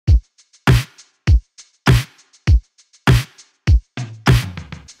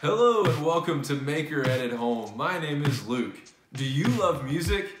Hello and welcome to Maker Edit Home. My name is Luke. Do you love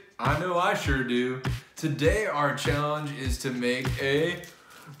music? I know I sure do. Today our challenge is to make a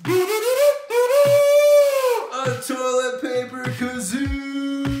toilet paper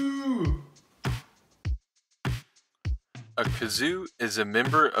kazoo. A kazoo is a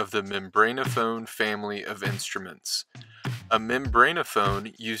member of the membranophone family of instruments. A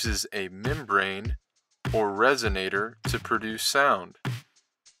membranophone uses a membrane or resonator to produce sound.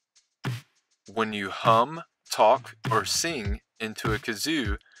 When you hum, talk, or sing into a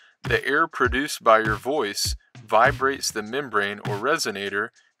kazoo, the air produced by your voice vibrates the membrane or resonator,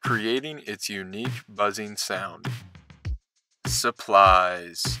 creating its unique buzzing sound.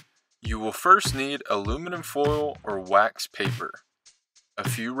 Supplies. You will first need aluminum foil or wax paper, a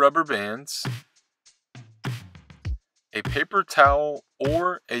few rubber bands, a paper towel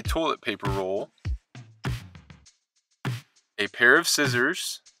or a toilet paper roll, a pair of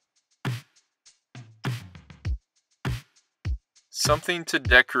scissors, something to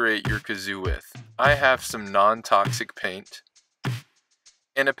decorate your kazoo with. I have some non-toxic paint,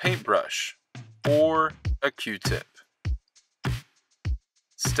 and a paintbrush or a Q-tip.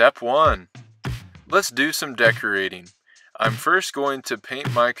 Step 1. Let's do some decorating. I'm first going to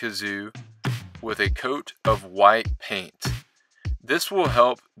paint my kazoo with a coat of white paint. This will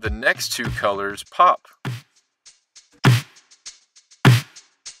help the next two colors pop.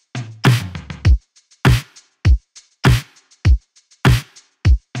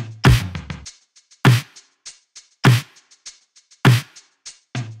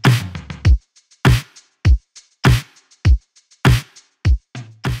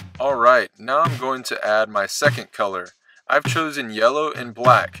 Alright, now I'm going to add my second color. I've chosen yellow and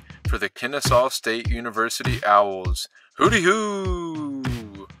black for the Kennesaw State University Owls. Hooty hoo!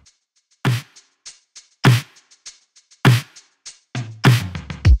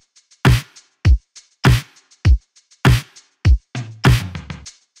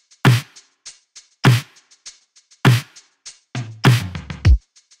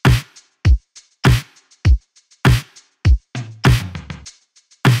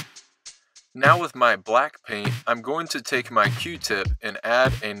 Now with my black paint, I'm going to take my Q-tip and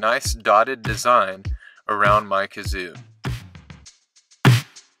add a nice dotted design around my kazoo.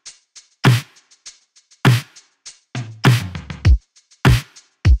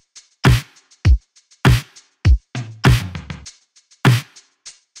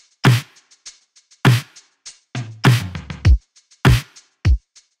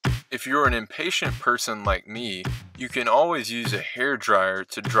 If you're an impatient person like me, you can always use a hairdryer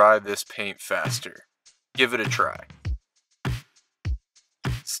to dry this paint faster. Give it a try.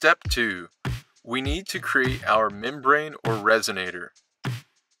 Step 2. We need to create our membrane or resonator.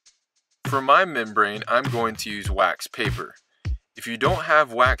 For my membrane, I'm going to use wax paper. If you don't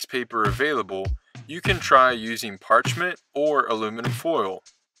have wax paper available, you can try using parchment or aluminum foil.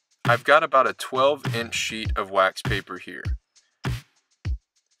 I've got about a 12-inch sheet of wax paper here.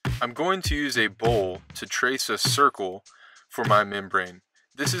 I'm going to use a bowl to trace a circle for my membrane.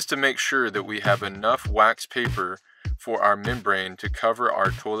 This is to make sure that we have enough wax paper for our membrane to cover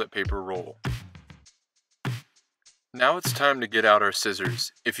our toilet paper roll. Now it's time to get out our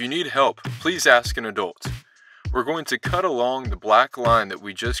scissors. If you need help, please ask an adult. We're going to cut along the black line that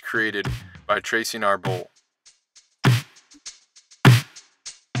we just created by tracing our bowl.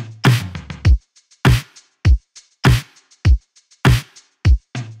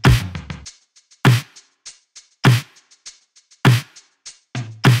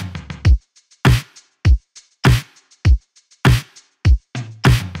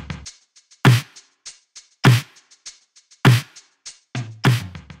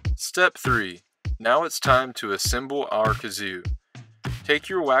 Step 3. Now it's time to assemble our kazoo. Take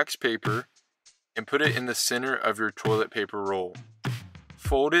your wax paper and put it in the center of your toilet paper roll.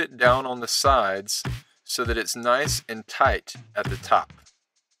 Fold it down on the sides so that it's nice and tight at the top.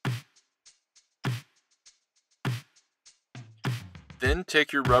 Then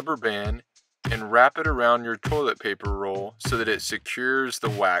take your rubber band and wrap it around your toilet paper roll so that it secures the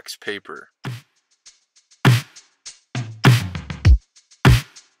wax paper.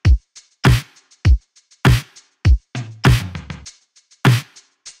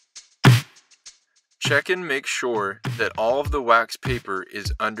 Check and make sure that all of the wax paper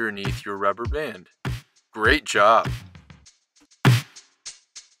is underneath your rubber band. Great job!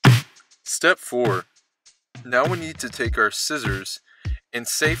 Step 4. Now we need to take our scissors and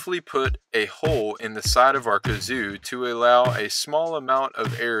safely put a hole in the side of our kazoo to allow a small amount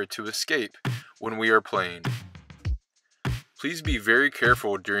of air to escape when we are playing. Please be very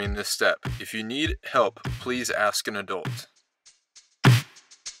careful during this step. If you need help, please ask an adult.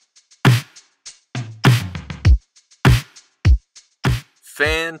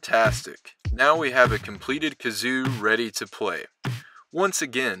 Fantastic! Now we have a completed kazoo ready to play. Once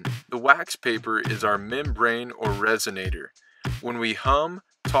again, the wax paper is our membrane or resonator. When we hum,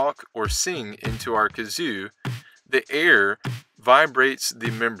 talk, or sing into our kazoo, the air vibrates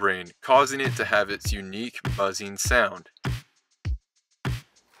the membrane, causing it to have its unique buzzing sound.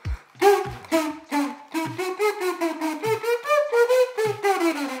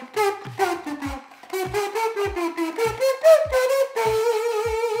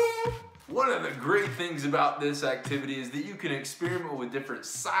 One of the great things about this activity is that you can experiment with different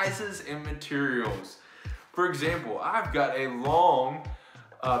sizes and materials. For example, I've got a long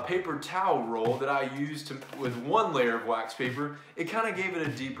paper towel roll that I used with one layer of wax paper. It kind of gave it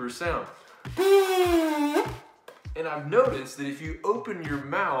a deeper sound. And I've noticed that if you open your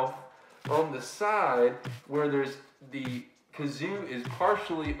mouth on the side where there's the kazoo is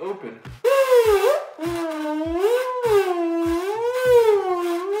partially open,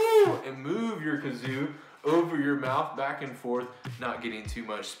 and move your kazoo over your mouth back and forth, not getting too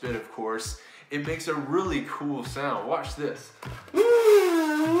much spit of course, it makes a really cool sound. Watch this.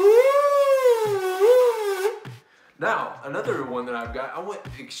 Now, another one that I've got, I went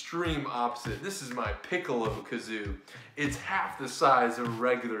extreme opposite. This is my piccolo kazoo. It's half the size of a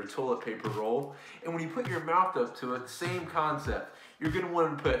regular toilet paper roll. And when you put your mouth up to it, same concept. You're gonna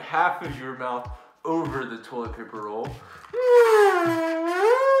want to put half of your mouth over the toilet paper roll.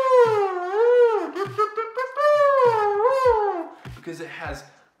 Because it has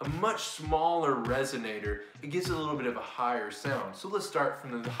a much smaller resonator, it gives it a little bit of a higher sound. So let's start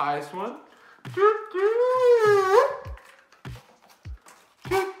from the highest one.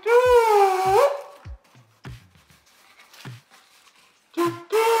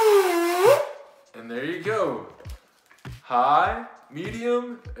 And there you go. High,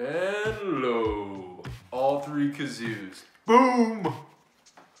 medium, and low. All three kazoos. Boom!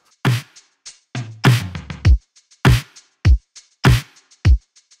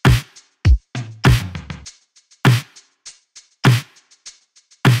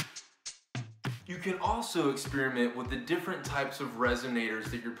 You can also experiment with the different types of resonators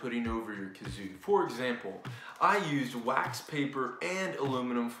that you're putting over your kazoo. For example, I used wax paper and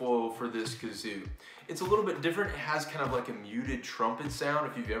aluminum foil for this kazoo. It's a little bit different. It has kind of like a muted trumpet sound,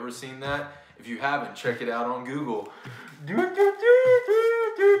 if you've ever seen that. If you haven't, check it out on Google.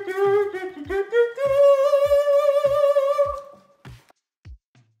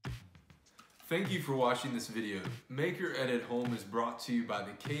 Thank you for watching this video. Maker Edit Home is brought to you by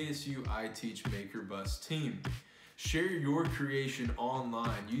the KSU I Teach Maker Bus team. Share your creation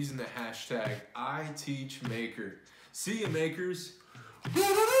online using the hashtag ITeachMaker. See ya, makers!